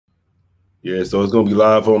Yeah, so it's gonna be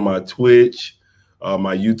live on my Twitch,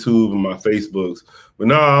 my YouTube, and my Facebooks. But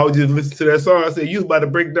no, I was just listening to that song. I said, you was about to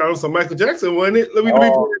break down some Michael Jackson, wasn't it? Let me play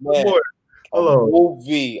it more. A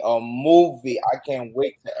movie. I can't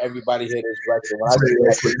wait till everybody hear this record. When I do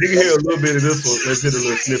that, you can hear a little bit of this one. Let's hit a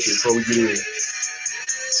little snippet before we get in.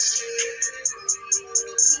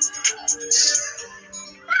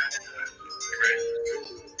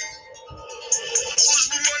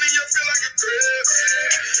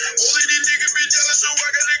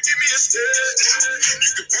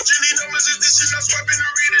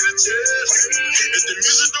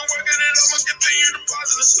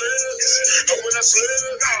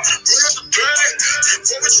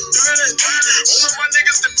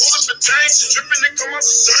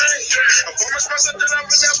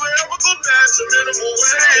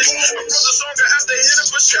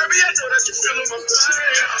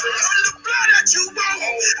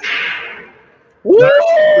 Woo!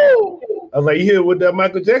 I was like, you hear with that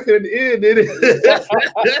Michael Jackson at the end, did it?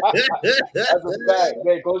 That's a fact.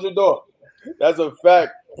 Hey, close your door. That's a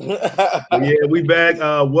fact. Yeah, we back.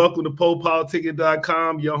 Welcome to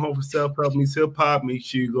PolePoliticking.com, your home for self-help meets hip-hop. Make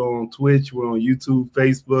sure you go on Twitch. We're on YouTube,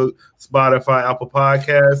 Facebook, Spotify, Apple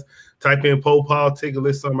Podcasts. Type in Pole Politic and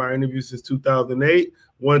listen to my interviews since 2008.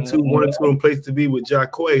 1-2-1-2 and place to be with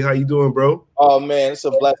Jacquay. How you doing, bro? Oh man, it's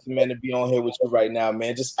a blessing, man, to be on here with you right now,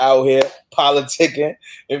 man. Just out here politicking,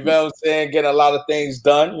 you know what I'm saying, getting a lot of things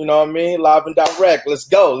done, you know what I mean? Live and direct. Let's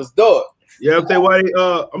go, let's do it. Yeah, I'm saying why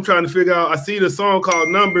I'm trying to figure out. I see the song called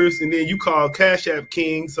Numbers, and then you call Cash App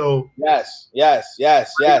King. So yes. Call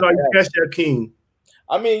you Cash App King.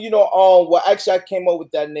 I mean, well, actually, I came up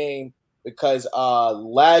with that name because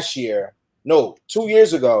 2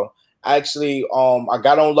 years ago, actually, I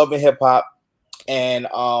got on Love and Hip Hop, and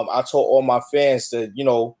I told all my fans to,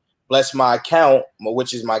 bless my account,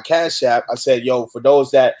 which is my Cash App. I said, yo, for those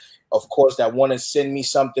that, of course, that want to send me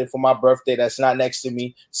something for my birthday that's not next to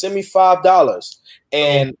me, send me $5.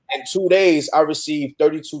 And in 2 days, I received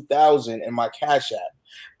 $32,000 in my Cash App.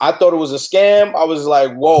 I thought it was a scam. I was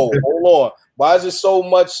like, whoa, hold on. Why is there so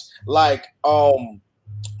much like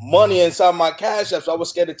money inside my Cash App? So I was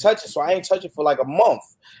scared to touch it. So I ain't touch it for like a month.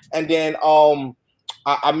 And then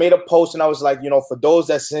I made a post and I was like, for those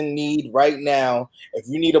that's in need right now, if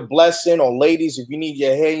you need a blessing, or ladies, if you need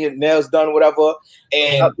your hair, your nails done, whatever,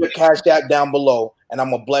 and your Cash App down below, and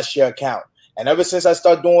I'm gonna bless your account. And ever since I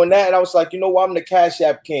started doing that, and I was like, you know what, I'm the Cash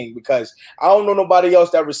App King, because I don't know nobody else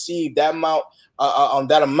that received that amount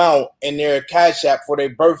in their Cash App for their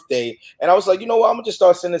birthday. And I was like, you know what, I'm gonna just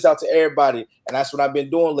start sending this out to everybody. And that's what I've been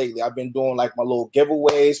doing lately. I've been doing like my little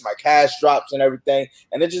giveaways, my cash drops and everything.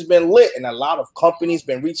 And it's just been lit. And a lot of companies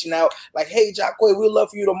been reaching out like, hey, Jacquay, we'd love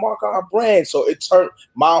for you to mark our brand. So it turned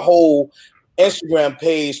my whole Instagram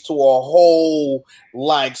page to a whole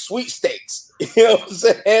like sweepstakes. You know what I'm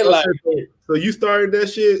saying? Like, so you started that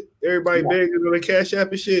shit. Everybody begging on the Cash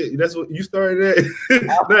App and shit. That's what you started that.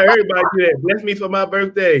 Not everybody do that. Bless me for my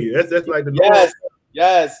birthday. That's like the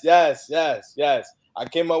yes. I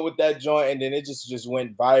came up with that joint, and then it just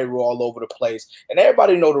went viral all over the place. And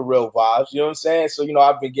everybody know the real vibes. You know what I'm saying? So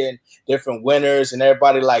I've been getting different winners, and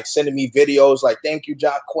everybody like sending me videos like, "Thank you,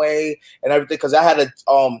 Jacquay," and everything. Because I had to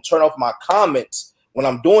turn off my comments when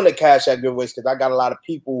I'm doing the Cash App giveaways, because I got a lot of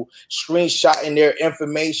people screenshotting their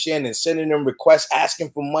information and sending them requests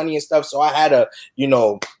asking for money and stuff. So I had to,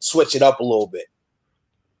 switch it up a little bit.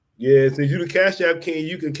 Yeah, since you the Cash App King,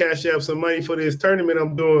 you can cash out some money for this tournament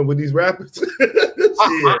I'm doing with these rappers.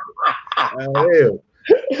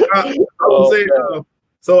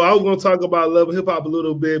 So I was gonna talk about Love and Hip Hop a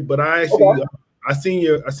little bit, but I actually I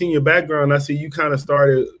seen your background. I see you kind of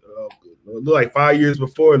started like 5 years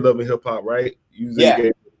before Love and Hip Hop, right?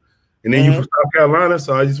 And then you from South Carolina,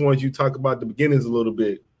 so I just want you to talk about the beginnings a little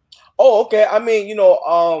bit. Oh, okay. I mean,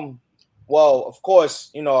 well, of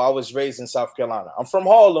course, I was raised in South Carolina. I'm from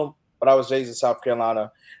Harlem, but I was raised in South Carolina,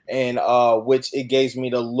 and which it gave me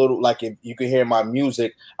the little, like, if you can hear my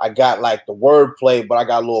music, I got like the wordplay, but I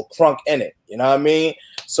got a little crunk in it. You know what I mean?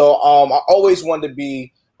 So I always wanted to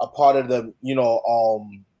be a part of the,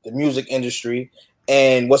 the music industry.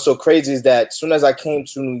 And what's so crazy is that as soon as I came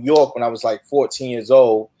to New York when I was like 14 years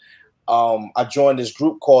old, I joined this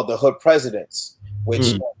group called the Hood Presidents,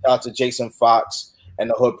 which shout out to Jason Fox and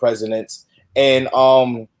the Hood Presidents. And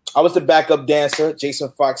I was the backup dancer.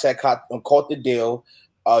 Jason Fox had caught the deal.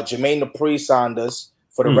 Jermaine Dupri signed us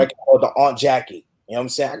for the record called the Aunt Jackie. You know what I'm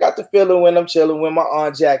saying? I got the feeling when I'm chilling with my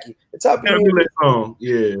Aunt Jackie. The type of music, song.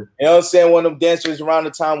 Yeah. You know what I'm saying? One of them dancers around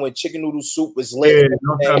the time when Chicken Noodle Soup was lit. Yeah,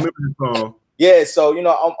 I remember the song. Yeah, so I was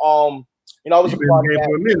a part of that.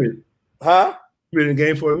 For a minute. Huh? been in the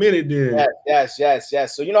game for a minute then. Yes.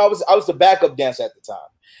 So I was the backup dancer at the time,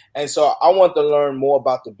 and so I wanted to learn more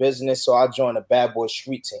about the business. So I joined the Bad Boy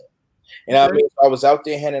Street team. You know what I mean? So I was out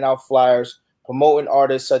there handing out flyers, promoting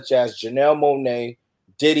artists such as Janelle Monáe,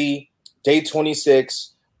 Diddy, Day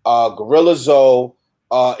 26, Gorilla Zoe.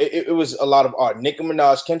 It was a lot of art. Nicki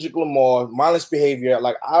Minaj, Kendrick Lamar, Mindless Behavior.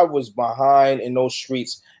 Like I was behind in those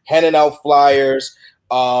streets, handing out flyers.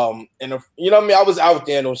 You know what I mean? I was out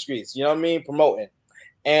there in those streets. You know what I mean? Promoting.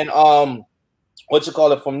 And from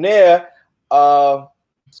there, shout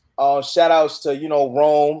outs to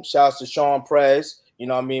Rome. Shout outs to Sean Prez. You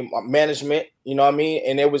know what I mean? My management, you know what I mean?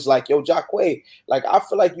 And it was like, yo, Jacquay, like, I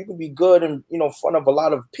feel like you could be good in, front of a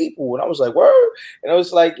lot of people. And I was like, word? And it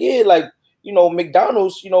was like, yeah, like,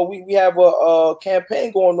 McDonald's, we have a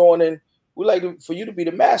campaign going on and we like for you to be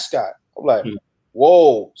the mascot. I'm like,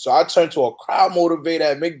 whoa. So I turned to a crowd motivator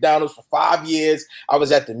at McDonald's for 5 years. I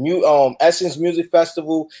was at the Essence Music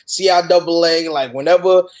Festival, CIAA. Like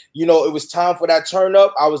whenever, it was time for that turn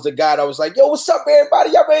up, I was the guy that was like, yo, what's up,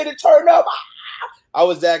 everybody? Y'all ready to turn up? I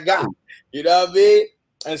was that guy, you know what I mean?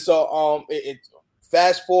 And so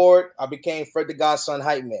fast forward, I became Fred the Godson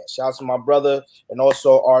hype man. Shout out to my brother and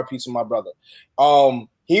also RP to my brother.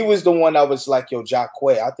 He was the one that was like, yo,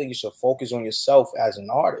 Jacquay, I think you should focus on yourself as an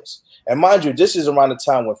artist. And mind you, this is around the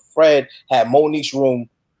time when Fred had Monique's Room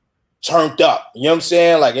turned up. You know what I'm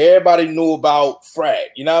saying? Like everybody knew about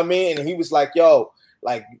Fred, you know what I mean? And he was like, yo,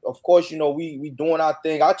 like, of course, we doing our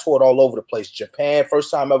thing. I toured all over the place. Japan, first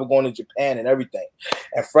time ever going to Japan and everything.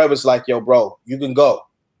 And Fred was like, yo, bro, you can go.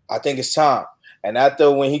 I think it's time. And after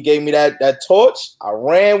when he gave me that torch, I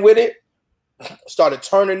ran with it, started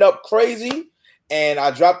turning up crazy. And I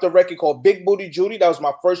dropped a record called Big Booty Judy. That was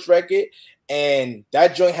my first record. And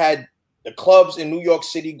that joint had the clubs in New York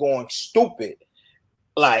City going stupid.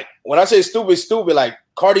 Like, when I say stupid, like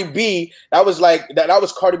Cardi B, that was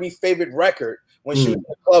Cardi B's favorite record when she was in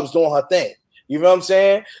the clubs doing her thing. You know what I'm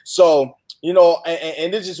saying? So,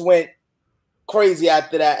 and it just went crazy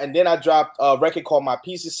after that. And then I dropped a record called My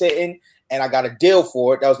Piece is Sitting, and I got a deal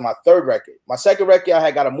for it. That was my third record. My second record, I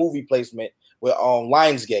had got a movie placement with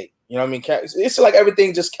Lionsgate. You know what I mean? It's like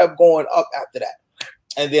everything just kept going up after that.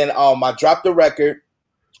 And then I dropped the record,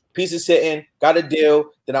 Piece is Sitting, got a deal.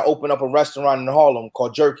 Then I opened up a restaurant in Harlem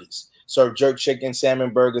called Jerky's. Serve jerk chicken,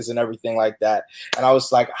 salmon burgers, and everything like that. And I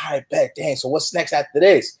was like, I bet, dang, so what's next after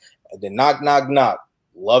this? And then knock.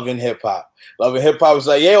 Love and Hip Hop. Love and Hip Hop was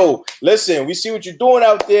like, yo, listen, we see what you're doing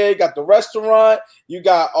out there. You got the restaurant. You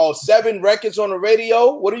got 7 records on the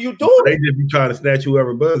radio. What are you doing? They just be trying to snatch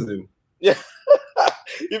whoever buzzing. Yeah.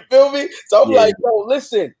 You feel me? So I'm like, yo,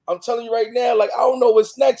 listen, I'm telling you right now, like, I don't know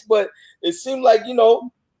what's next, but it seemed like,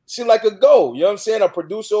 seemed like a go. You know what I'm saying? A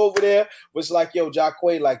producer over there was like, yo,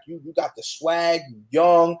 Jacquay, like you got the swag, you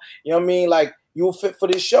young, you know what I mean? Like you will fit for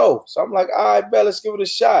this show. So I'm like, all right, bet, let's give it a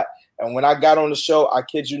shot. And when I got on the show, I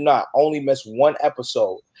kid you not, only missed one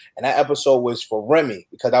episode. And that episode was for Remy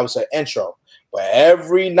because that was her intro. But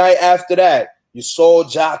every night after that, you saw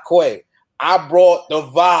Jacquay. I brought the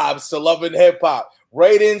vibes to Love and Hip Hop.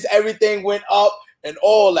 Ratings, everything went up and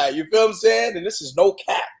all that. You feel what I'm saying? And this is no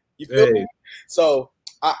cap. You feel me? So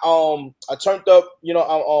I turned up,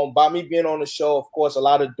 by me being on the show, of course, a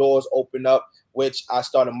lot of doors opened up, which I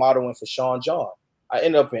started modeling for Sean John. I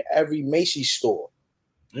ended up in every Macy's store.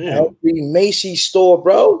 Yeah. Every Macy's store,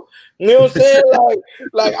 bro. You know what I'm saying?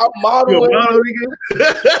 like I'm modeling. You know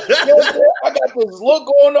I got this look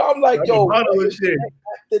going on. I'm like, yo, shit.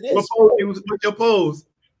 What's your pose?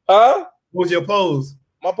 Huh? What was your pose?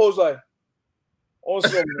 My pose like on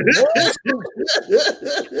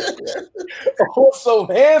some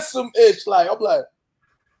handsome-ish. Like I'm like,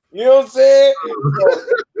 you know what I'm saying?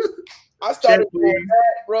 So I started doing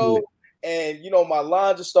that, bro. And my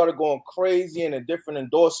line just started going crazy, and the different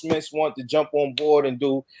endorsements wanted to jump on board and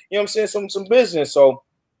do, I'm saying, some business. So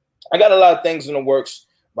I got a lot of things in the works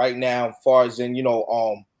right now, as far as in,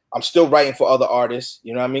 I'm still writing for other artists,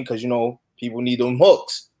 you know what I mean? Because people need them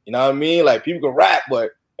hooks, you know what I mean? Like people can rap,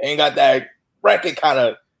 but they ain't got that record kind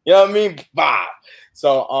of, you know what I mean, vibe.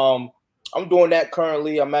 So I'm doing that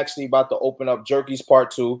currently. I'm actually about to open up Jerky's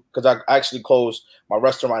Part 2 because I actually closed my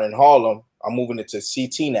restaurant in Harlem. I'm moving it to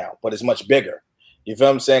CT now, but it's much bigger. You feel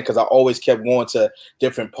what I'm saying? Because I always kept going to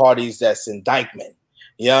different parties that's in Dyckman.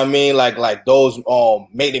 You know what I mean? Like those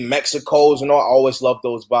made in Mexico's and all. I always love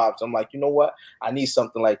those vibes. I'm like, you know what? I need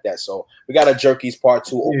something like that. So we got a Jerky's Part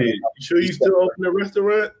 2 open. You sure you still open the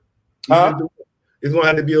restaurant? Huh? It's gonna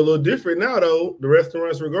have to be a little different now, though. The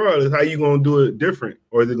restaurants, regardless, how you gonna do it different,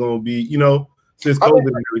 or is it gonna be, since COVID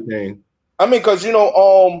and everything? I mean, because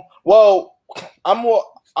well, I'm more.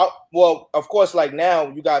 Well, of course, like now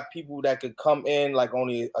you got people that could come in, like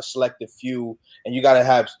only a selected few, and you got to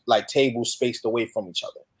have like tables spaced away from each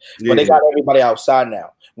other. But they got everybody outside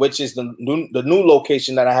now, which is the new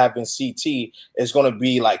location that I have in CT is going to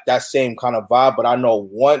be like that same kind of vibe. But I know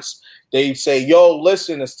once they say, yo,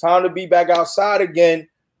 listen, it's time to be back outside again,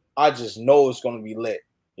 I just know it's going to be lit.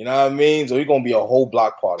 You know what I mean? So it's going to be a whole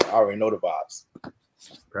block party. I already know the vibes.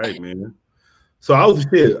 Right, man. So I was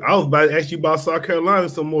about to ask you about South Carolina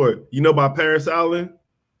some more. You know about Paris Island?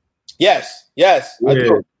 Yes, I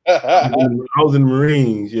do. I was in the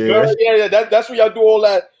Marines. Yeah. That's where y'all do all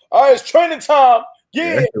that. All right, it's training time.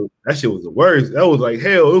 Yeah. That shit was the worst. That was like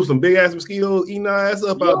hell. It was some big ass mosquitoes eating our ass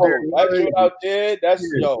up out there. That's what out there. That's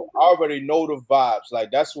I already know the vibes. Like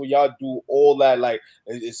that's where y'all do all that. Like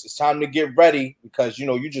it's time to get ready because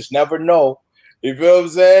you just never know. You feel what I'm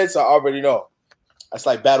saying? So I already know. That's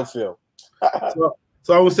like Battlefield.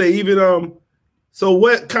 So I would say even so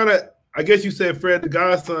what kind of, I guess you said Fred the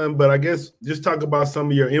Godson, but I guess just talk about some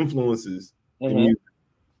of your influences in music.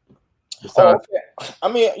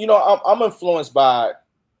 I mean, I'm influenced by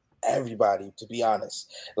everybody, to be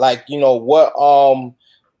honest. Like, what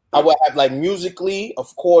I would have like musically,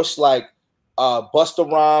 of course, like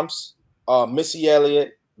Busta Rhymes, Missy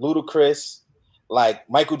Elliott, Ludacris, like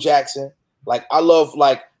Michael Jackson. Like I love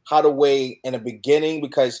like Hathaway in the beginning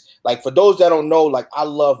because like for those that don't know, like I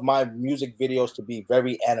love my music videos to be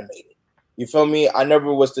very animated. You feel me? I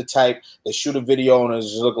never was the type to shoot a video and it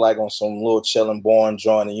just look like on some little chilling born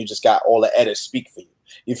joint and you just got all the edits speak for you.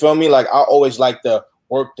 You feel me? Like I always like to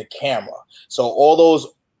work the camera. So all those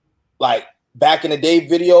like back in the day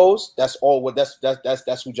videos, that's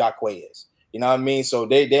who Jacquay is. You know what I mean? So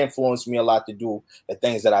they influenced me a lot to do the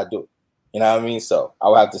things that I do. You know what I mean? So I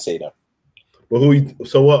would have to say them. Well,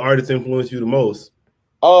 so what artists influenced you the most?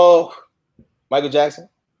 Oh, Michael Jackson.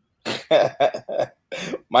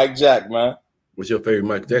 Mike Jack, man. What's your favorite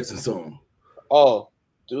Michael Jackson song? Oh,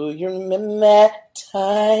 do you remember that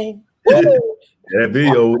time? That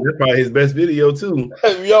video, that's probably his best video too.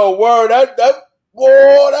 Yo, word, that boy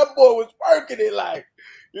was working it like,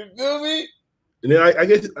 you feel me? And then I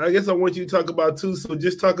guess I want you to talk about too. So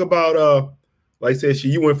just talk about like I said,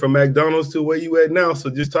 you went from McDonald's to where you at now. So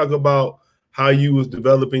just talk about how you was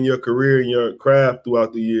developing your career and your craft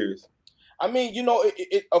throughout the years. I mean,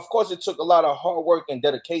 it of course it took a lot of hard work and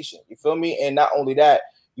dedication. You feel me? And not only that,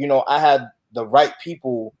 I had the right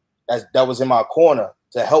people that was in my corner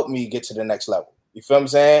to help me get to the next level. You feel what I'm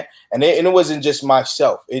saying? And it wasn't just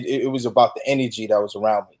myself. It was about the energy that was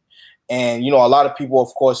around me. And, a lot of people,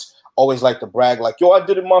 of course, always like to brag like, yo, I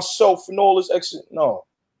did it myself and all this extra. No.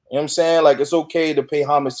 You know what I'm saying? Like, it's okay to pay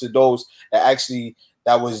homage to those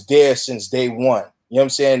that was there since day one. You know what I'm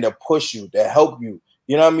saying? To push you, to help you.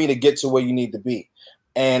 You know what I mean? To get to where you need to be.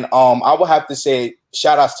 And I would have to say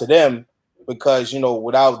shout outs to them because,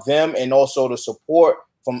 without them and also the support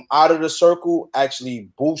from out of the circle actually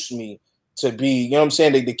boosts me to be, you know what I'm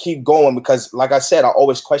saying? To keep going because, like I said, I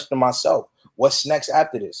always question myself. What's next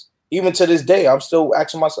after this? Even to this day, I'm still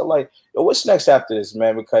asking myself like, yo, what's next after this,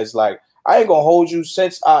 man? Because like, I ain't gonna hold you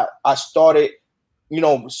since I started,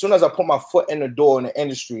 as soon as I put my foot in the door in the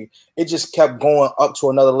industry, it just kept going up to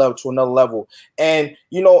another level. And,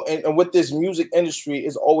 and with this music industry,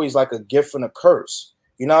 it's always like a gift and a curse.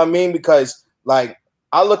 You know what I mean? Because like,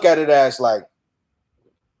 I look at it as like,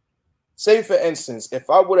 say for instance, if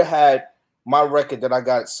I would have had my record that I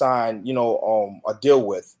got signed, a deal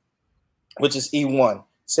with, which is E1,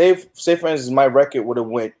 say for instance, my record would have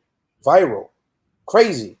went viral,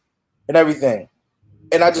 crazy and everything.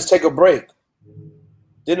 And I just take a break.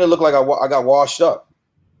 Didn't it look like I got washed up?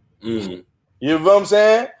 Mm. You know what I'm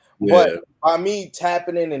saying? Yeah. But by me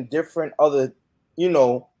tapping in different other,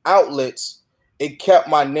 outlets, it kept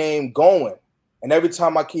my name going. And every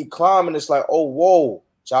time I keep climbing, it's like, oh, whoa,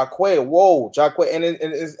 Jacquay.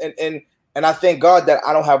 And I thank God that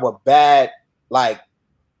I don't have a bad, like,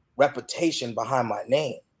 reputation behind my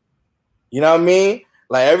name. You know what I mean?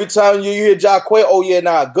 Like, every time you hear Jacquay, oh, yeah,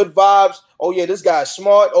 nah, good vibes. Oh, yeah, this guy's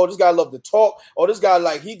smart. Oh, this guy love to talk. Oh, this guy,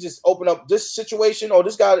 like, he just opened up this situation. Oh,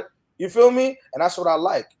 this guy, you feel me? And that's what I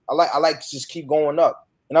like. I like to just keep going up.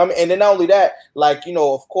 You know what I mean? And then not only that, like,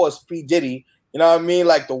 of course, P. Diddy, you know what I mean?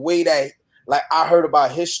 Like, the way that, like, I heard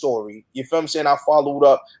about his story. You feel what I'm saying? I followed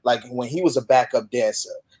up, like, when he was a backup dancer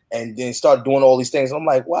and then started doing all these things. I'm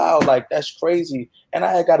like, wow, like, that's crazy. And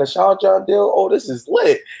I had got a Sean John deal. Oh, this is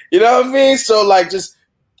lit. You know what I mean? So, like, just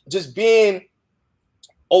being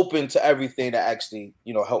open to everything that actually,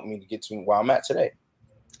 helped me to get to where I'm at today.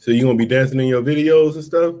 So you gonna be dancing in your videos and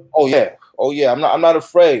stuff? Oh yeah. I'm not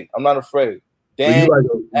afraid. Dance,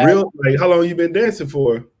 like how long you been dancing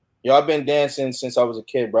for? Yo, I've been dancing since I was a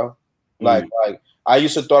kid, bro. Like I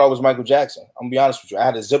used to thought I was Michael Jackson. I'm gonna be honest with you. I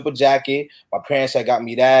had a zipper jacket. My parents had got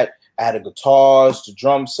me that. I had the guitars, the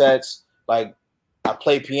drum sets. Like I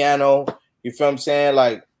play piano. You feel what I'm saying?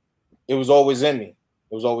 Like it was always in me.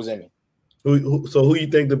 It was always in me. So who you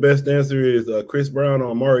think the best dancer is? Chris Brown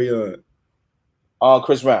or Marion?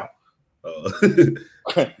 Chris Brown.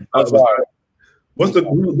 I'm sorry.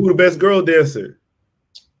 Who the best girl dancer?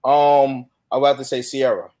 I would have to say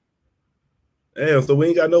Sierra. Damn, so we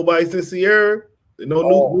ain't got nobody since Sierra?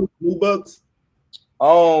 No new bucks?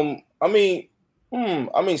 I mean,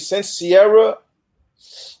 since Sierra,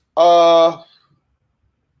 oh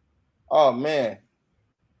man.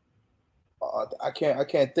 I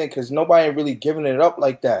can't think because nobody ain't really giving it up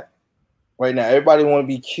like that right now. Everybody want to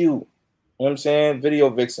be cute. You know what I'm saying? Video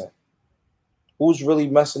vixen. Who's really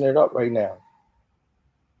messing it up right now?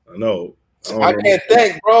 I know. I can't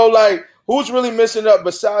think, bro. Like, who's really messing it up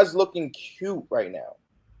besides looking cute right now?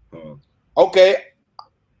 Okay.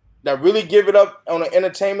 That really give it up on the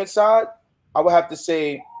entertainment side, I would have to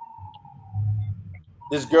say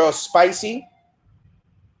this girl Spicy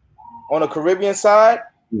on the Caribbean side.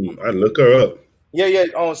 I look her up. Yeah.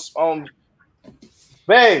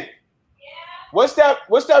 Babe, what's that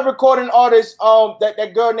recording artist?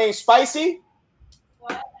 That girl named Spicy.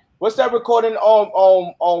 What? What's that recording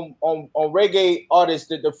on reggae artist?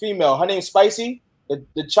 The female. Her name's Spicy.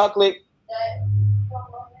 The chocolate.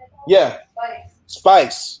 Yeah.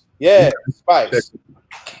 Spice. Yeah, Spice.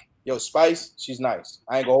 Yo, Spice. She's nice.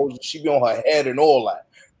 I ain't gonna hold you. She be on her head and all that.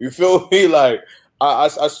 You feel me? Like I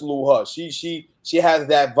salute her. She has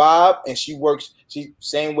that vibe and she works. She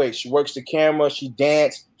same way. She works the camera. She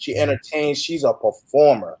dance. She entertains. She's a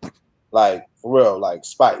performer. Like for real. Like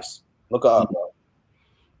Spice. Look her up, bro.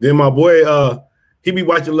 Then my boy, he be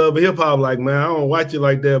watching Love and Hip Hop. Like, man, I don't watch it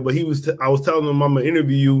like that. But I was telling him I'm gonna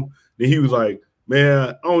interview you. Then he was like, man,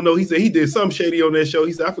 I don't know. He said he did something shady on that show.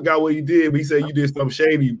 He said I forgot what he did, but he said you did something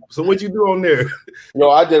shady. So what you do on there? Yo,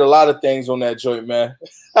 I did a lot of things on that joint, man.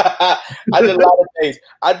 I did a lot of things.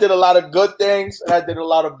 I did a lot of good things, and I did a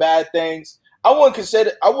lot of bad things. I wouldn't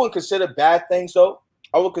consider bad things though.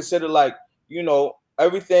 I would consider like,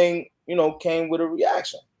 everything, came with a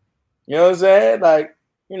reaction. You know what I'm saying? Like,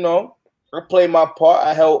 I played my part.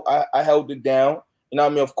 I held it down. You know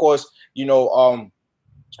what I mean? Of course,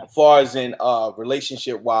 as far as in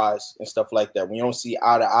relationship wise and stuff like that, when you don't see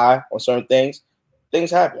eye to eye on certain things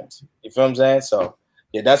happen. You feel what I'm saying? So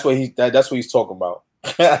yeah, that's what he's talking about.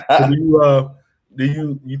 Do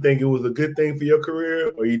you think it was a good thing for your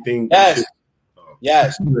career, or you think yes.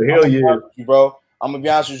 Hell yeah, bro. I'm gonna be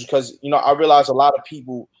honest with you because I realize a lot of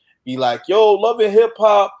people be like, yo, Love and Hip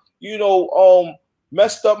Hop,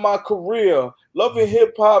 messed up my career. Love and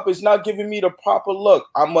Hip Hop is not giving me the proper look.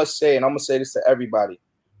 I must say, and I'm gonna say this to everybody,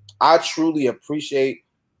 I truly appreciate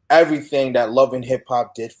everything that Love and Hip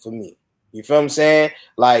Hop did for me. You feel what I'm saying?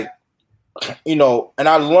 Like, and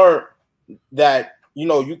I learned that,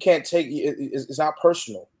 you can't take it's not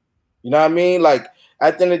personal. You know what I mean? Like,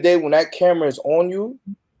 at the end of the day, when that camera is on you,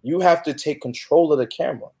 you have to take control of the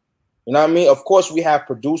camera. You know what I mean? Of course, we have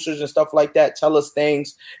producers and stuff like that tell us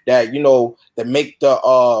things that, that make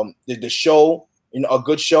the show, a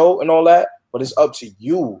good show and all that. But it's up to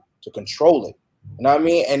you to control it. You know what I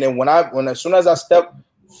mean? And then as soon as I step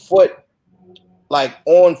foot like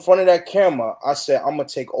on front of that camera, I said, I'm gonna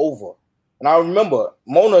take over. And I remember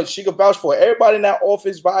Mona, she could vouch for it. Everybody in that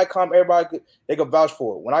office, Viacom, they could vouch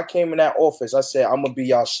for it. When I came in that office, I said, I'm gonna be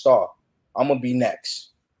y'all star. I'm gonna be next.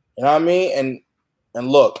 You know what I mean? And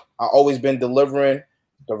look, I always been delivering.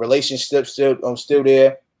 The relationship still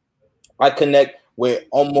there. I connect with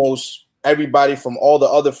almost everybody from all the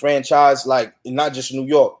other franchise, like not just New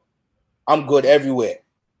York. I'm good everywhere.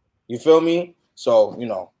 You feel me? So,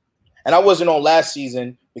 and I wasn't on last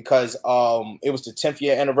season because it was the 10th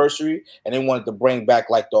year anniversary and they wanted to bring back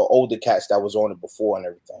like the older cats that was on it before and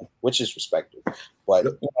everything, which is respected. But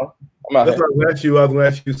I'm out here. I was gonna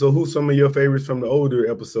ask you. So who's some of your favorites from the older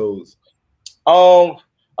episodes? I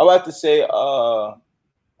would have to say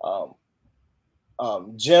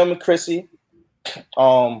Jim, Chrissy.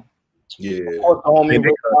 Yeah. Of course, the homie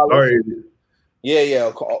Rich Dollars. Yeah.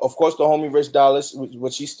 Of course, the homie Rich Dollars,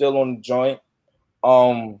 which he's still on the joint.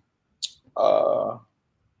 I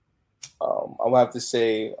would have to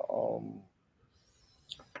say,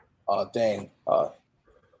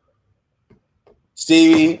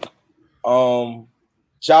 Stevie,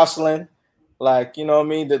 Jocelyn, like, you know what I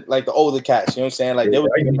mean? The older cats, you know what I'm saying? Like, they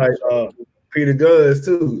was Peter Guns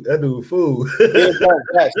too. That dude fool.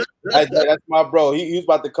 That's my bro. He's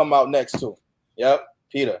about to come out next too. Yep,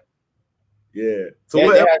 Peter. Yeah. So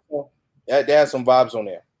they had some vibes on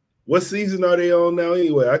there. What season are they on now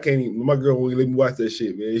anyway? I can't even. My girl won't let me watch that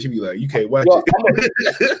shit, man. She be like, "You can't watch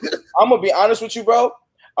it." I'm gonna be honest with you, bro.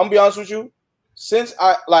 I'm gonna be honest with you. Since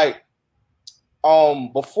I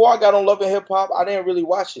before I got on Love and Hip Hop, I didn't really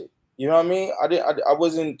watch it. You know what I mean? I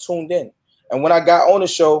wasn't tuned in. And when I got on the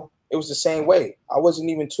show, it was the same way. I wasn't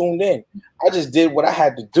even tuned in. I just did what I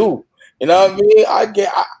had to do. You know what I mean?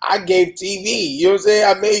 I gave TV. You know what I'm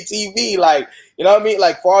saying? I made TV. Like, you know what I mean?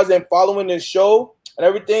 Like, far as them following the show and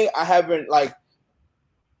everything, I haven't, like,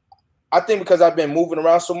 I think because I've been moving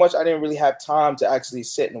around so much, I didn't really have time to actually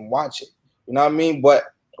sit and watch it. You know what I mean? But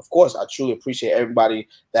of course, I truly appreciate everybody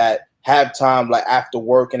that have time, like after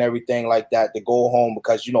work and everything like that, to go home,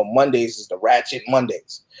 because, you know, Mondays is the ratchet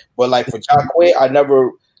Mondays. But like for Jacquay, I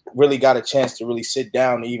never really got a chance to really sit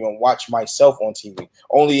down and even watch myself on TV.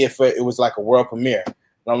 Only if it was like a world premiere.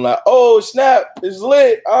 And I'm like, oh snap, it's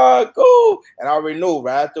lit. Cool. And I already knew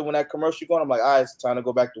right after when that commercial going, I'm like, all right, it's time to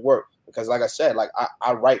go back to work. Because like I said, like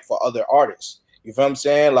I write for other artists. You feel what I'm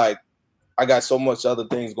saying? Like I got so much other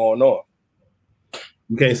things going on.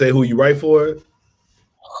 You can't say who you write for?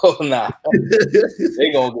 Oh nah.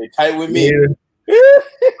 They gonna get tight with me. Yeah.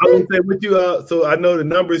 I would say with you, so I know the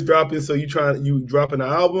numbers dropping. So you dropping an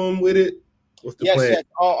album with it? What's the plan? Yes.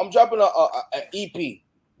 I'm dropping an EP.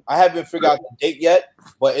 I haven't figured out the date yet,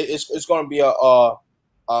 but it's going to be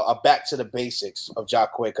a back to the basics of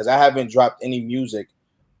Jacquay, because I haven't dropped any music,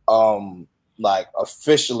 like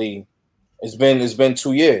officially. It's been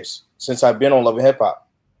 2 years since I've been on Love and Hip Hop.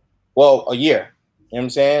 Well, a year. You know what I'm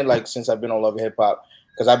saying? Like since I've been on Love and Hip Hop.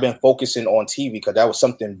 Because I've been focusing on TV, because that was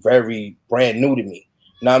something very brand new to me.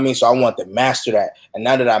 You know what I mean? So I want to master that. And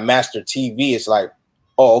now that I master TV, it's like,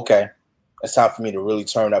 oh, okay. It's time for me to really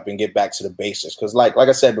turn up and get back to the basics. Because like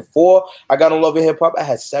I said, before I got on Love and Hip Hop, I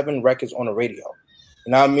had 7 records on the radio.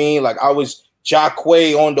 You know what I mean? Like I was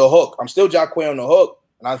Jacquay on the hook. I'm still Jacquay on the hook.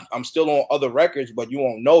 And I'm still on other records, but you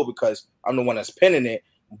won't know because I'm the one that's pinning it.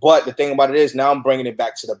 But the thing about it is now I'm bringing it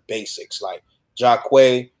back to the basics. Like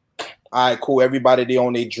Jacquay, all right, cool. Everybody, they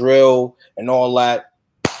on their drill and all that.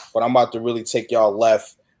 But I'm about to really take y'all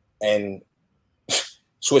left and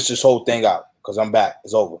switch this whole thing out, because I'm back.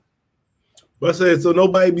 It's over. But I said, so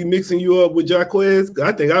nobody be mixing you up with Jacquay?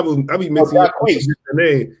 I think I be mixing you up with the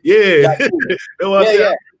name. Yeah.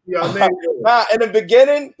 Nah, in the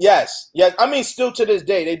beginning, yes. I mean, still to this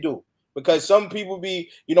day, they do. Because some people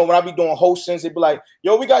be, you know, when I be doing hostings, they be like,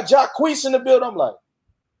 yo, we got Jacquay in the building. I'm like,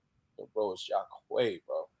 yo, bro, it's Jacquay,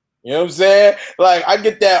 bro. You know what I'm saying? Like I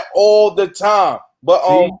get that all the time. But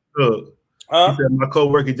look, he said my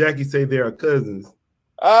coworker Jackie say they are cousins.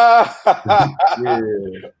 Yeah.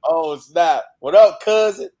 Oh snap! What up,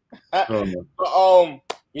 cousin? Yeah.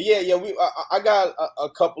 I got a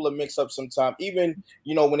couple of mix-ups sometimes. Even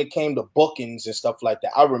when it came to bookings and stuff like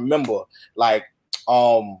that. I remember like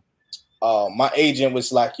my agent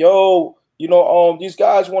was like, "Yo, these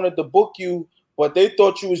guys wanted to book you, but they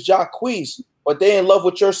thought you was Jacquay, but they in love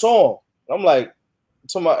with your song." I'm like,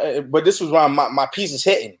 but this was when my piece is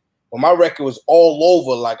hitting. When my record was all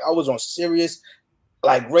over, like I was on Sirius,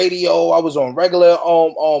 like radio, I was on regular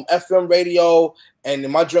FM radio, and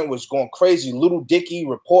my joint was going crazy. Little Dicky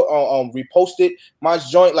reposted my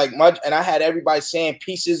joint, and I had everybody saying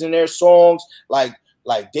pieces in their songs, like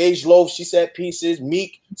Dej Loaf, she said pieces,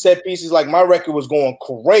 Meek said pieces, like my record was going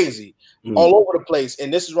crazy. All over the place.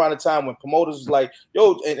 And this is around the time when promoters was like,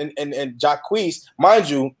 yo, and Jacquay, mind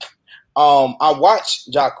you, I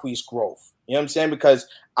watched Jacquay's growth. You know what I'm saying? Because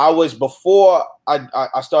before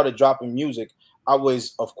I started dropping music, I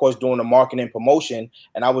was, of course, doing the marketing promotion,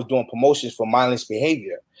 and I was doing promotions for Mindless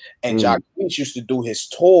Behavior. And Jacquay used to do his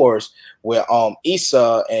tours with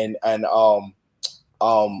Issa and all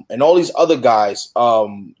these other guys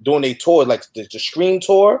doing their tour, like the Scream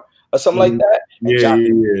tour or something like that.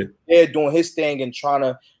 And they're doing his thing and trying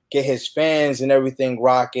to get his fans and everything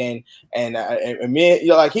rocking. And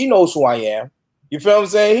me, like, he knows who I am. You feel what I'm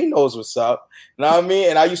saying? He knows what's up. You know what I mean?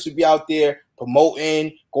 And I used to be out there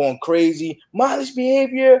promoting, going crazy, Mindless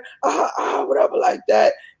Behavior, whatever like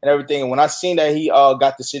that, and everything. And when I seen that he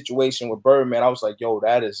got the situation with Birdman, I was like, yo,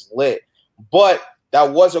 that is lit. But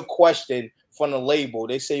that was a question from the label.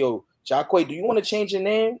 They say, yo, Jacquay, do you want to change your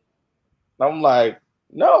name? And I'm like,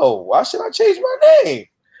 no, why should I change my name?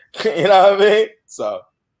 You know what I mean? So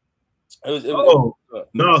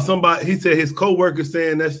no, somebody, he said his co-worker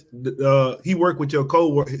saying that's he worked with your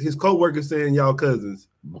co-worker, his co-worker saying y'all cousins.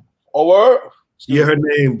 Oh, word? Yeah, her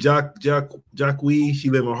name Jacquay, she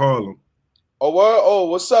live in Harlem. Oh, word? Oh,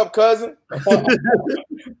 what's up, cousin?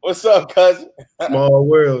 What's up, cousin? Small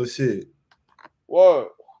world shit. Word.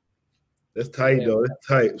 That's tight though. That's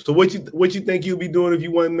tight. So what you think you'll be doing if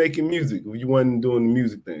you wasn't making music? If you wasn't doing the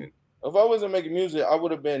music thing? If I wasn't making music, I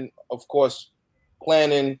would have been, of course,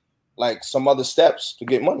 planning like some other steps to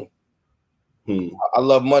get money. I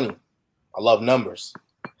love money. I love numbers.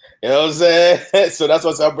 You know what I'm saying? So that's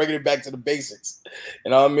why I'm bringing it back to the basics.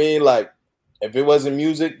 You know what I mean? Like, if it wasn't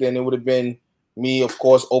music, then it would have been me, of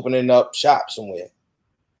course, opening up shop somewhere.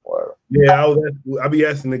 Or yeah, I'll be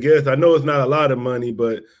asking the guests. I know it's not a lot of money,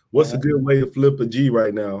 but what's a good way to flip a G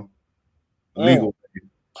right now? Legal.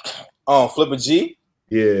 Flip a G?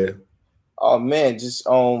 Yeah. Oh man, just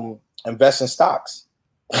invest in stocks.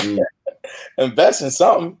 Invest in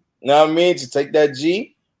something. You know what I mean? To take that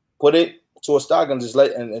G, put it to a stock and just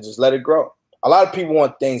let it grow. A lot of people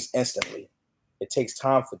want things instantly. It takes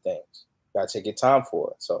time for things. You gotta take your time for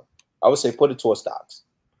it. So I would say put it towards stocks.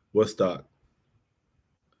 What stock?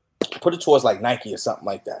 Put it towards like Nike or something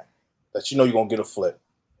like that. That you know you're gonna get a flip.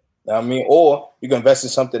 You know what I mean? Or you can invest in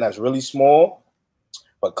something that's really small,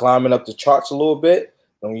 but climbing up the charts a little bit.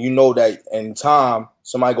 And you know that in time,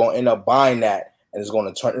 somebody gonna end up buying that and it's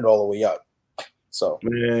gonna turn it all the way up. So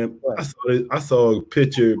man, I saw a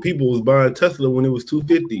picture. People was buying Tesla when it was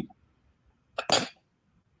 $250.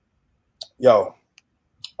 Yo,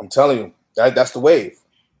 I'm telling you, that's the wave. You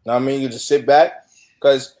know what I mean? You just sit back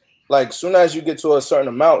because like as soon as you get to a certain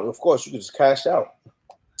amount, of course you can just cash out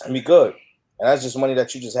and be good. And that's just money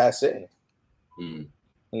that you just have sitting. You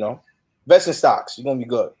know, invest in stocks, you're gonna be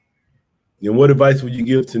good. And what advice would you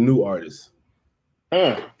give to new artists?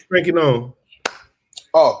 Cranking on.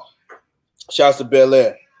 Oh, shouts to Bel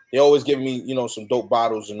Air. They always give me, you know, some dope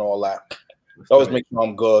bottles and all that. They always make sure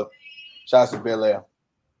I'm good. Shouts to Bel Air.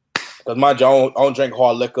 Because mind you, I don't drink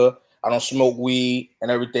hard liquor. I don't smoke weed and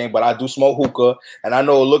everything, but I do smoke hookah. And I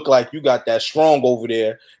know it look like you got that strong over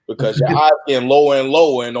there because your eyes getting lower and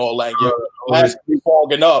lower and all that. Your eyes be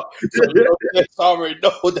fogging up. So you know, I already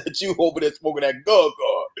know that you over there smoking that good.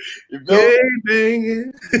 You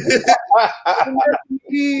feel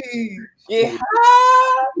me? Yeah.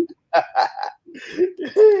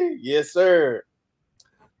 Yes, sir.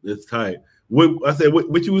 That's tight.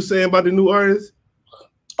 What you were saying about the new artists?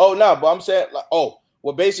 Oh no, but I'm saying like,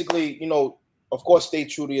 well, basically, you know, of course, stay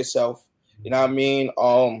true to yourself. You know what I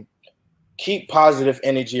mean? Keep positive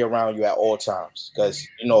energy around you at all times because,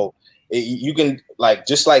 you know, you can, like,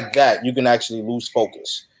 just like that, you can actually lose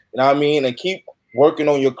focus. You know what I mean? And keep working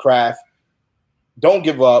on your craft. Don't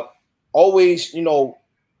give up. Always, you know,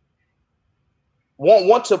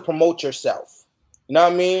 want to promote yourself. You know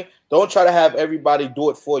what I mean? Don't try to have everybody do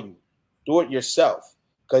it for you. Do it yourself.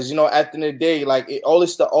 Because, you know, at the end of the day, like all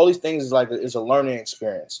these things is like is a learning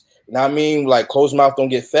experience. You know what I mean? Like closed mouth don't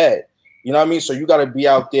get fed. You know what I mean? So you got to be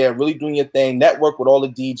out there really doing your thing. Network with all the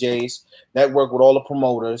DJs, network with all the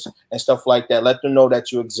promoters and stuff like that. Let them know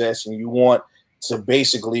that you exist and you want to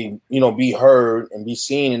basically, you know, be heard and be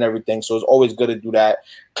seen and everything. So it's always good to do that.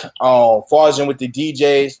 Far as in with the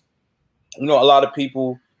DJs, you know, a lot of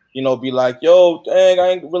people, you know, be like, yo, dang, I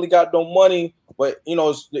ain't really got no money. But, you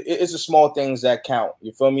know, it's the small things that count.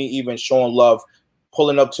 You feel me? Even showing love,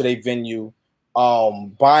 pulling up to their venue,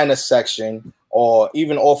 buying a section, or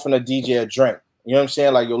even offering a DJ a drink. You know what I'm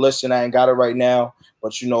saying? Like, yo, listen, I ain't got it right now.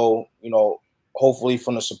 But, you know, hopefully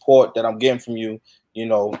from the support that I'm getting from you, you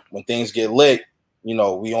know, when things get lit, you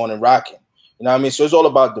know, we on and rocking. You know what I mean? So it's all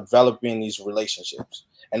about developing these relationships.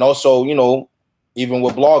 And also, you know, even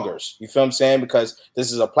with bloggers, you feel what I'm saying? Because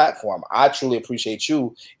this is a platform. I truly appreciate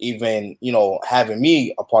you even, you know, having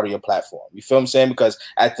me a part of your platform. You feel what I'm saying? Because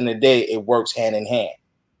at the end of the day, it works hand in hand.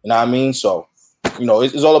 You know what I mean? So, you know,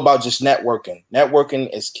 it's all about just networking.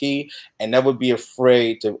 Networking is key, and never be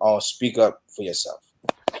afraid to speak up for yourself.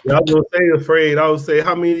 Yeah, I was gonna say afraid. I would say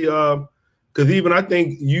how many because even I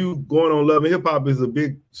think you going on Love and Hip Hop is a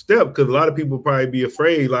big step because a lot of people probably be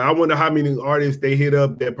afraid. Like I wonder how many artists they hit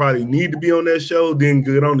up that probably need to be on that show, didn't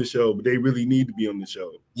get on the show, but they really need to be on the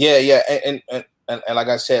show. Yeah, and like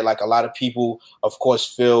I said, like a lot of people, of course,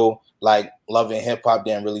 feel like Love and Hip Hop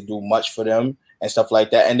didn't really do much for them and stuff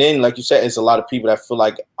like that. And then, like you said, it's a lot of people that feel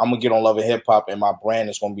like I'm gonna get on Love and Hip Hop and my brand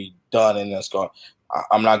is gonna be done, and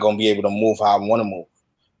I'm not gonna be able to move how I want to move.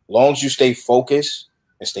 As long as you stay focused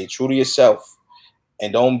and stay true to yourself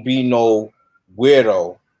and don't be no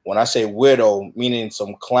weirdo. When I say weirdo, meaning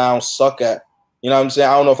some clown sucker, you know what I'm saying?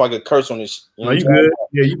 I don't know if I could curse on this. You know you good.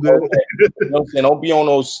 Yeah, you good. You know what I'm saying? Don't be on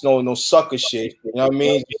no sucker shit. You know what I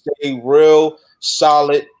mean? You stay real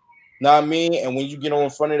solid. You know what I mean? And when you get on in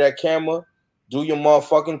front of that camera, do your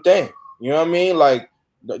motherfucking thing. You know what I mean? Like,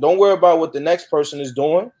 don't worry about what the next person is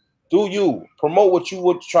doing. Do you. Promote what you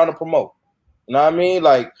were trying to promote. You know what I mean?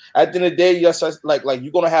 Like at the end of the day, yes, like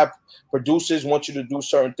you're gonna have producers want you to do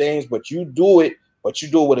certain things, but you do it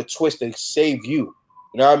with a twist to save you.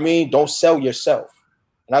 You know what I mean? Don't sell yourself.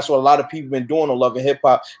 And that's what a lot of people been doing on Love and Hip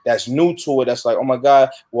Hop that's new to it. That's like, oh my God,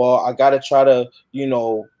 well, I got to try to, you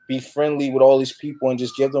know, be friendly with all these people and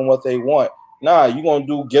just give them what they want. Nah, you're going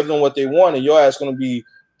to give them what they want, and your ass going to be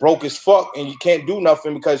broke as fuck, and you can't do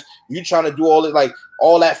nothing because you trying to do all it, like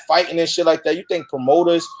all that fighting and shit like that. You think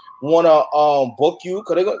promoters want to book you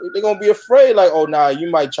because they're going to be afraid, like, oh, nah, you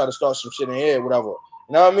might try to start some shit in here, whatever.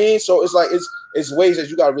 You know what I mean? So it's like it's ways that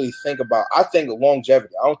you got to really think about. I think of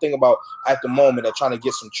longevity. I don't think about at the moment of trying to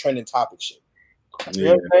get some trending topic shit. You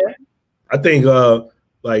know what I'm saying? I think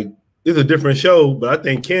like it's a different show, but I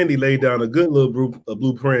think Candy laid down a good little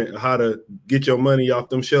blueprint of how to get your money off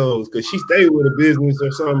them shows because she stayed with a business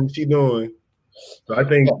or something she doing. So I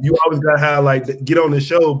think you always got to have like get on the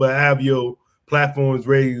show, but have your platforms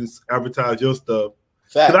ready to advertise your stuff.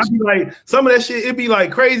 Cause I be like, some of that shit, it be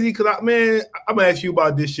like crazy. Cause I'm gonna ask you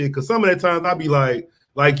about this shit. Cause some of the times I be like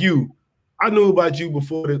you, I knew about you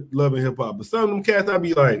before the Love and Hip Hop, but some of them cats I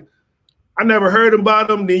be like, I never heard about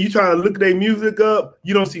them. Then you try to look their music up,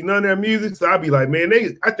 you don't see none of their music. So I be like, man,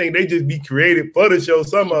 I think they just be created for the show.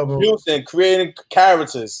 Some of them using creating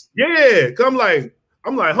characters. Yeah, cause I'm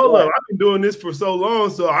like, hold up, I've been doing this for so long,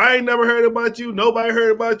 so I ain't never heard about you. Nobody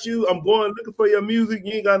heard about you. I'm going looking for your music.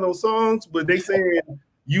 You ain't got no songs, but they saying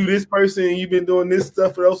you this person, you've been doing this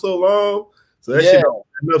stuff for so long. So that shit don't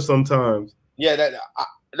enough sometimes. Yeah,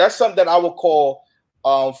 that's something that I would call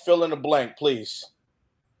fill in the blank, please.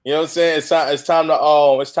 You know what I'm saying? It's time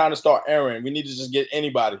to start airing. We need to just get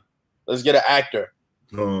anybody. Let's get an actor.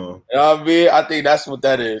 You know what I mean? I think that's what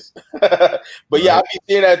that is. But yeah, I be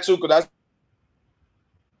seeing that too, because that's.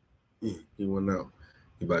 He went out.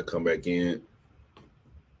 He about to come back in.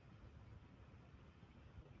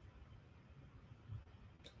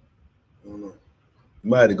 I don't know. You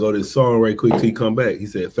might have to go to the song right quick till he come back. He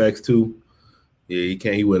said facts too. Yeah, he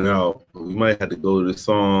can't. He went out. We might have to go to the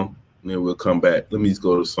song and then we'll come back. Let me just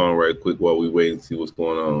go to the song right quick while we wait and see what's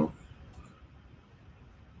going on.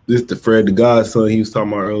 This is the Fred the Godson he was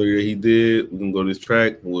talking about earlier. He did. We can go to this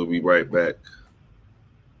track and we'll be right back.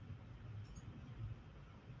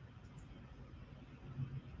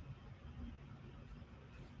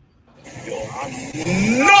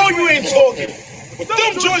 No, you ain't talking. But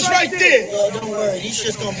them joints right there. Well, don't worry. These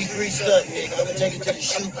shit's gonna be greased up, nigga. I'm gonna take it to the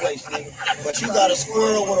shoe place, nigga. But you got a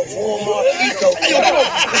squirrel with a Walmart Eco. Hey, yo,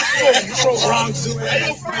 wrong suit. Hey,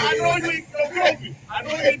 yo, I know you ain't gonna I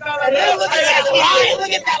know you ain't not like that. Look at that lion.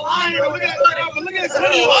 Look at that lion. Look at that.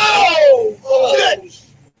 Whoa. Good.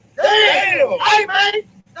 Damn. Hey, man.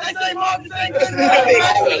 They say Marcus ain't good.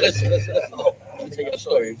 Listen. Let me tell you a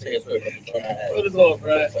story. What is off,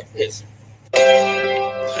 right? Yes.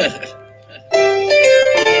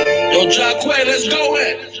 Yo, Jacquay, let's go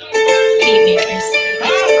in. It's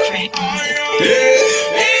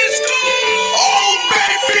cool. Oh,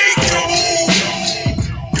 baby,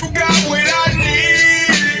 you got what I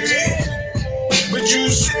need. But you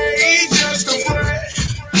say just a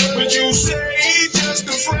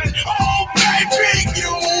friend. Oh, baby,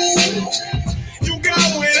 you got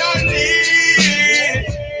what I need.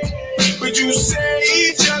 But you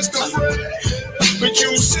say just a friend.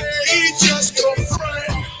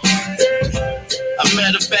 I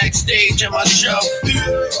met her backstage at my show.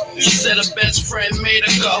 She said her best friend made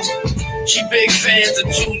her go. She big fans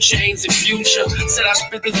of 2 Chainz and Future. Said I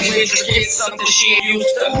spit this weird to get something she ain't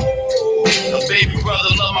used to. Her baby brother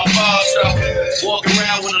love my bars though. Walk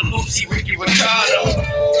around with a Lucy Ricky Ricardo.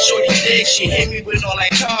 Shorty dick, she hit me with all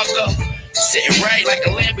that cargo. Sitting right like a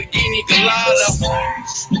Lamborghini Gallardo.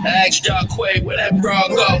 I asked Jacquay where that bra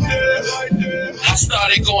go. I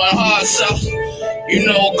started going hard, so you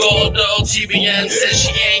know Goldo TBN says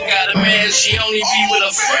she ain't got a man, she only be with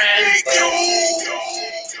a friend.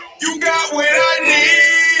 You got what I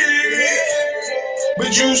need,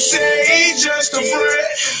 but you say just a friend.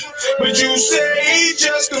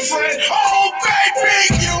 Oh baby,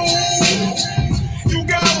 you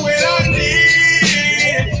got what I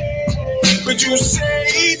need, but you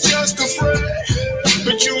say just a friend.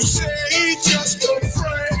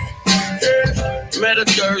 Met her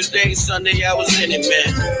Thursday, Sunday, I was in it,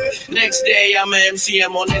 man. Next day, I'm an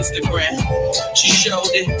MCM on Instagram. She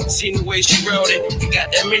showed it, seen the way she wrote it.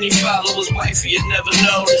 Got that many followers, wifey, you never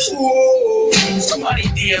noticed. Somebody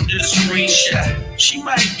DM'd her a screenshot. She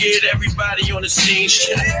might get everybody on the scene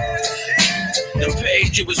shot. The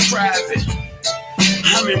page, it was private.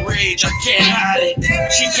 I'm enraged, I can't hide it.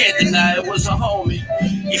 She can't deny it was a homie.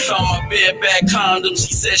 He found my bareback condoms.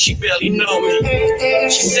 He said she barely know me.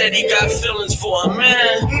 She said he got feelings for a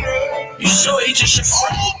man. You sure he just your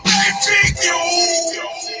friend? Oh, baby,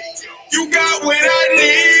 you got what I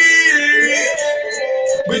need.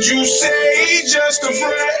 But you say just a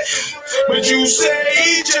friend. but you say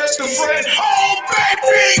he just a friend. Oh,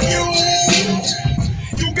 baby,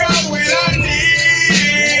 you got what I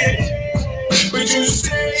need. But you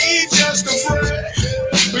say he just a friend.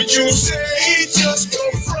 But you say he just a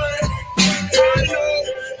friend. I know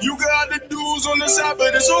you got the dudes on the side,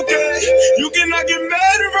 but it's okay. You cannot get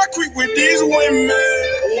mad if I creep with these women.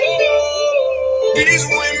 These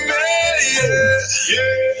women, yeah.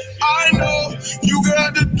 I know you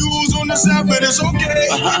got the dudes on the side, but it's okay.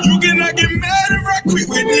 You cannot get mad if I creep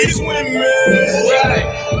with these women. Right.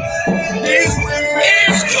 These women.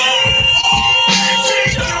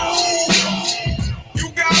 You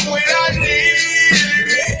got what I need.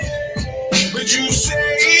 But you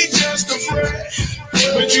say he just a friend.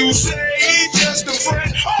 But you say he just a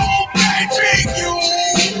friend. Oh, baby,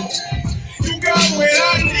 you got what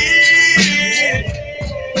I need.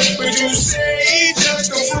 But you say he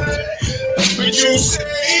just a friend. But you say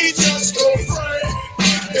he just a friend.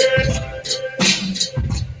 Yeah.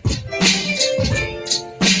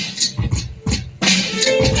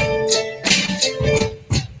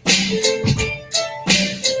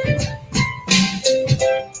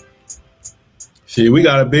 Shit, we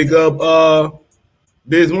gotta big up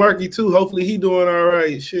Biz Markie too. Hopefully he doing all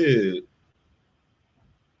right. Shit.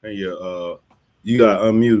 Hey, you got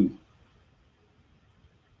unmute.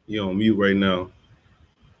 You on mute right now.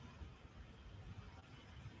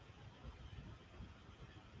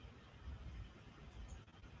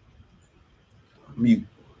 Mute.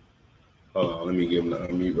 Let me give him the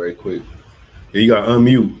unmute right quick. Yeah, you got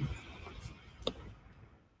unmute.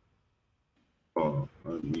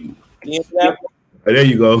 Unmute. Yeah. Hey, there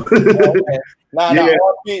you go. Okay. Nah, Yeah.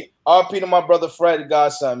 RP to my brother Fred,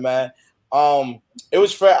 godson, man. It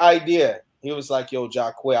was Fred's idea. He was like, yo,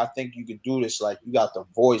 Jacquay, I think you could do this. Like, you got the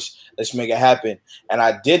voice. Let's make it happen. And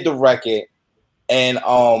I did the record. And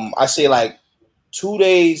I say like 2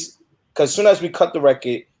 days, because as soon as we cut the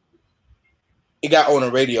record, it got on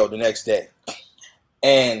the radio the next day.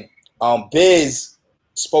 And Biz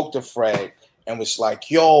spoke to Fred and was like,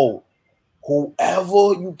 yo,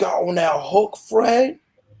 whoever you got on that hook, Fred,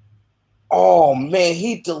 oh man,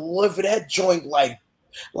 he delivered that joint like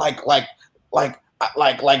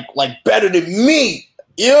better than me.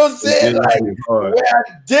 You know what I'm saying? Like when I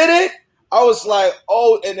did it, I was like,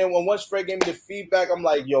 oh, and then once Fred gave me the feedback, I'm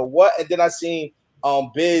like, yo, what? And then I seen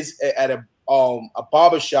Biz at a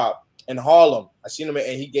barbershop in Harlem. I seen him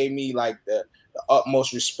and he gave me like the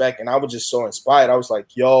utmost respect, and I was just so inspired. I was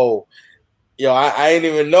like, yo, I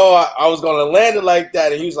didn't even know I was gonna land it like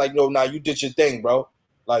that. And he was like, no, nah, you did your thing, bro.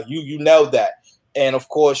 Like you nailed that. And of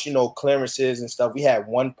course, clearances and stuff. We had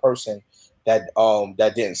one person that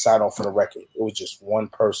didn't sign on for the record. It was just one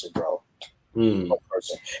person, bro. One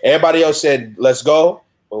person. Everybody else said, let's go,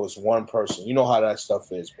 but it was one person. You know how that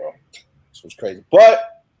stuff is, bro. This was crazy.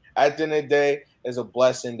 But at the end of the day, it's a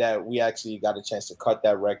blessing that we actually got a chance to cut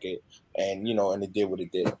that record, and and it did what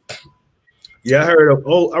it did. Yeah, I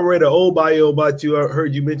read an old bio about you. I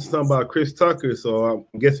heard you mention something about Chris Tucker, so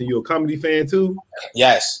I'm guessing you're a comedy fan too.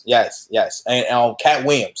 Yes. And Cat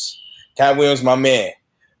Williams, my man.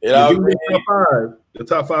 Give me the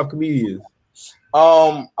top five comedians.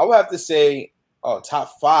 I would have to say,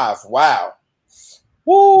 top five. Wow,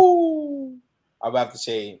 woo! I would have to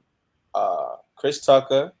say, Chris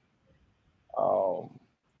Tucker.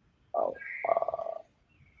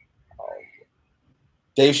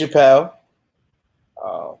 Dave Chappelle.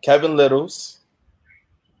 Kevin Littles,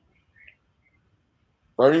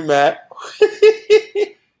 Bernie Mac.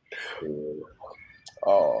 The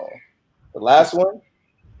last one.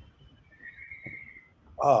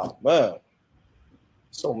 Oh man,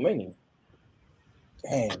 so many.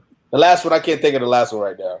 Damn. The last one, I can't think of the last one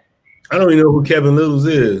right now. I don't even know who Kevin Littles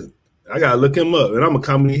is. I gotta look him up, and I'm a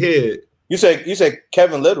comedy head. You said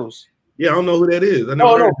Kevin Littles. Yeah, I don't know who that is. Cat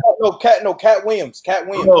Williams. Cat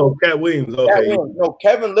Williams. Oh, Cat Williams. Okay. Cat Williams. No,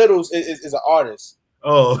 Kevin Littles is an artist.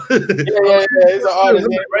 Oh. yeah, he's an artist.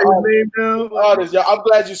 Write his name down. Artist, yo. I'm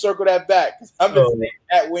glad you circled that back. I'm just saying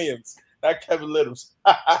Cat Williams, not Kevin Littles.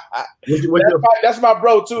 That's my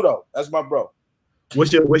bro too, though. That's my bro.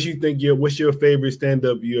 What's your favorite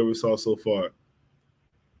stand-up you ever saw so far?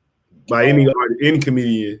 By any artist, any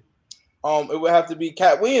comedian? It would have to be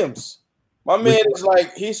Cat Williams. My man is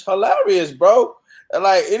like, he's hilarious, bro. And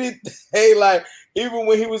like anything, like even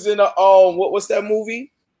when he was in the what's that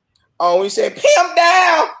movie? He said, "Pimp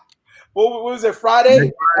down." What was it?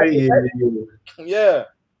 Friday? Yeah.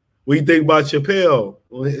 What do you think about Chappelle?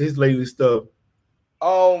 His latest stuff.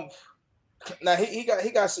 Now he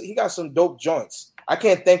got some dope joints. I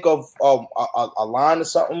can't think of a line or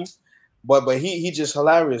something, but he just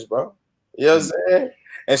hilarious, bro. You know what I'm saying?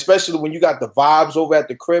 And especially when you got the vibes over at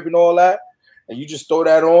the crib and all that, and you just throw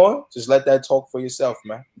that on, just let that talk for yourself,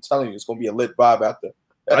 man. I'm telling you, it's gonna be a lit vibe out there.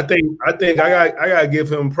 I think I gotta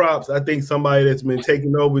give him props. I think somebody that's been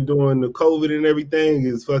taking over during the COVID and everything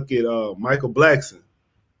is fucking Michael Blackson.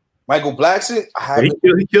 Michael Blackson, he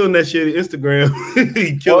killing that shit on Instagram.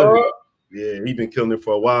 He killing it. Yeah, he been killing it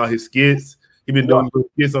for a while. His skits, he been doing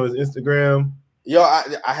skits on his Instagram. Yo,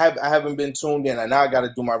 I haven't been tuned in, and now I got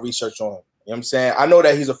to do my research on him. You know what I'm saying? I know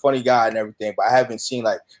that he's a funny guy and everything, but I haven't seen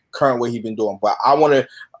like current what he's been doing. But I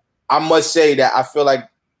must say that I feel like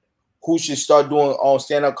who should start doing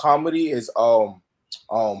stand-up comedy is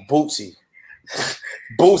Bootsy.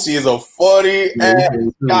 Bootsy is a funny ass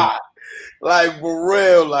guy. Like for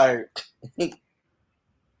real, like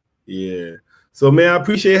yeah. So man, I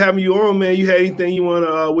appreciate having you on, man. You had anything you want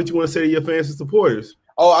to say to your fans and supporters?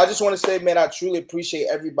 Oh, I just want to say, man, I truly appreciate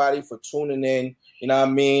everybody for tuning in. You know what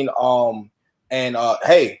I mean?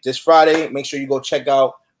 Hey, this Friday, make sure you go check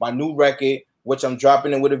out my new record, which I'm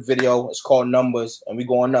dropping in with a video. It's called Numbers, and we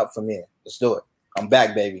going up from here. Let's do it. I'm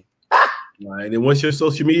back, baby. All right. And what's your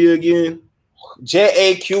social media again?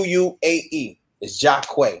 JAQUAE. It's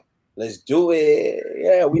Jacque. Let's do it.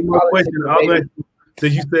 Yeah, we.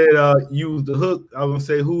 Since you said use the hook, I was gonna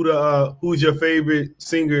say who's your favorite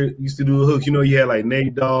singer used to do the hook? You know, you had like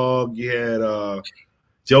Nate Dogg, you had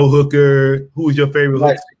Joe Hooker. Who's your favorite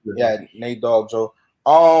hook singer? Yeah, Nate Dogg, Joe.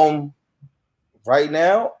 Right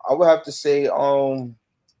now, I would have to say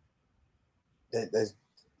that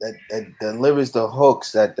delivers the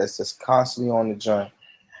hooks that's just constantly on the joint.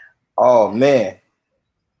 Oh man,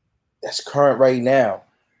 that's current right now.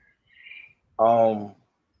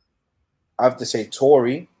 I have to say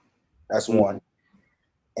Tory, that's one,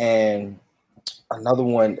 and another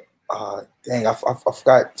one. Dang, I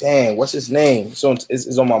forgot. Dang, what's his name? It's on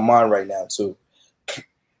my mind right now too.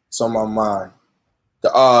 It's on my mind.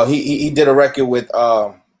 He did a record with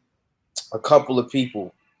a couple of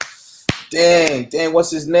people. Dang, what's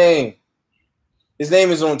his name? His name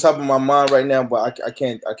is on top of my mind right now, but I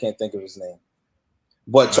can't think of his name.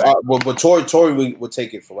 But Tory will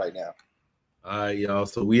take it for right now. All right, y'all.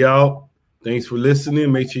 So we out. Thanks for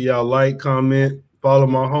listening. Make sure y'all like, comment, follow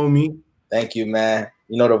my homie. Thank you, man.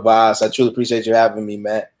 You know the vibes. I truly appreciate you having me,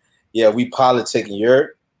 man. Yeah, we politicking.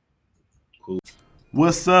 You're cool.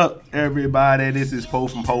 What's up, everybody? This is Poe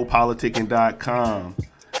from PoePoliticking.com.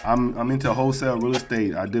 I'm into wholesale real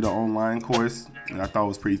estate. I did an online course, and I thought it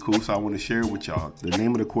was pretty cool, so I want to share it with y'all. The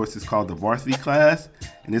name of the course is called the Varsity Class,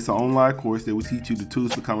 and it's an online course that will teach you the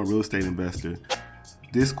tools to become a real estate investor.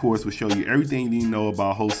 This course will show you everything you need to know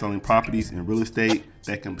about wholesaling properties and real estate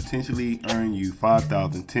that can potentially earn you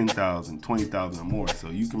 $5,000, $10,000, $20,000 or more. So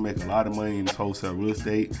you can make a lot of money in this wholesale real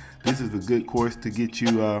estate. This is a good course to get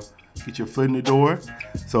you get your foot in the door.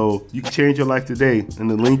 So you can change your life today.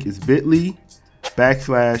 And the link is bit.ly/Poe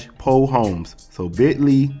Homes. So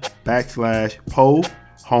bit.ly/Poe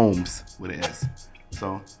Homes with an S.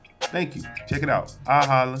 So thank you. Check it out. I'll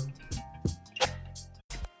holla.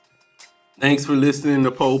 Thanks for listening to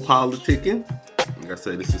Poe Politicking. Like I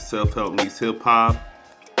said, this is self-help meets hip-hop.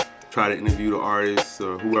 Try to interview the artists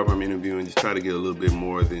or whoever I'm interviewing. Just try to get a little bit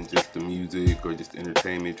more than just the music or just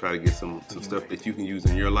entertainment. Try to get some stuff that you can use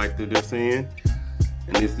in your life that they're saying.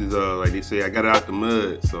 And this is, like they say, I got it out the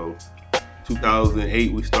mud. So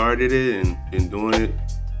 2008 we started it and been doing it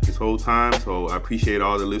this whole time. So I appreciate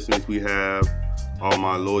all the listeners we have, all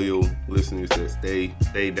my loyal listeners that stay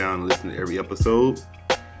down and listen to every episode.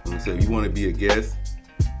 So if you want to be a guest,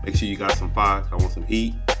 make sure you got some fire. I want some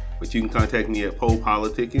heat. But you can contact me at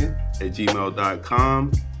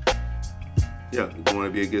poepoliticking@gmail.com. Yeah, if you want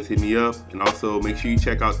to be a guest, hit me up. And also make sure you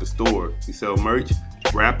check out the store. We sell merch,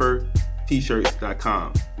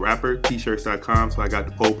 rappertshirts.com. Rappertshirts.com. So I got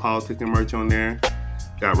the Poe Politicking merch on there.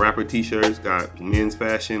 Got rapper t-shirts, got men's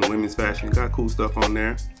fashion, women's fashion. Got cool stuff on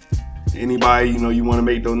there. Anybody, you want to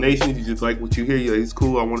make donations, you just like what you hear, it's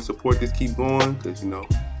cool, I want to support this, keep going, because, it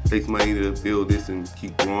takes money to build this and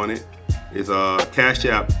keep growing it. It's Cash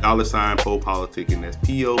App, $Poe Politicking. That's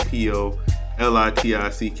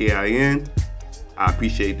POPOLITICKIN. I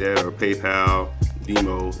appreciate that, or PayPal,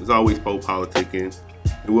 Venmo. It's always Poe Politicking.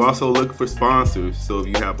 And we're also looking for sponsors. So if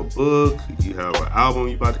you have a book, you have an album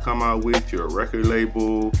you're about to come out with, you're a record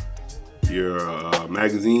label, your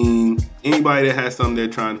magazine, anybody that has something they're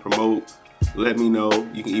trying to promote, let me know.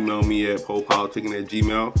 You can email me at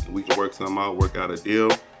poepoliticking@gmail.com and we can work something out, work out a deal.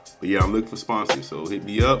 But yeah, I'm looking for sponsors, so hit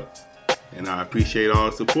me up. And I appreciate all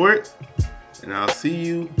the support. And I'll see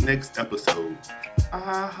you next episode.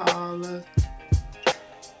 Holla.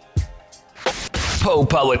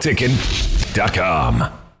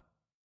 PoePoliticking.com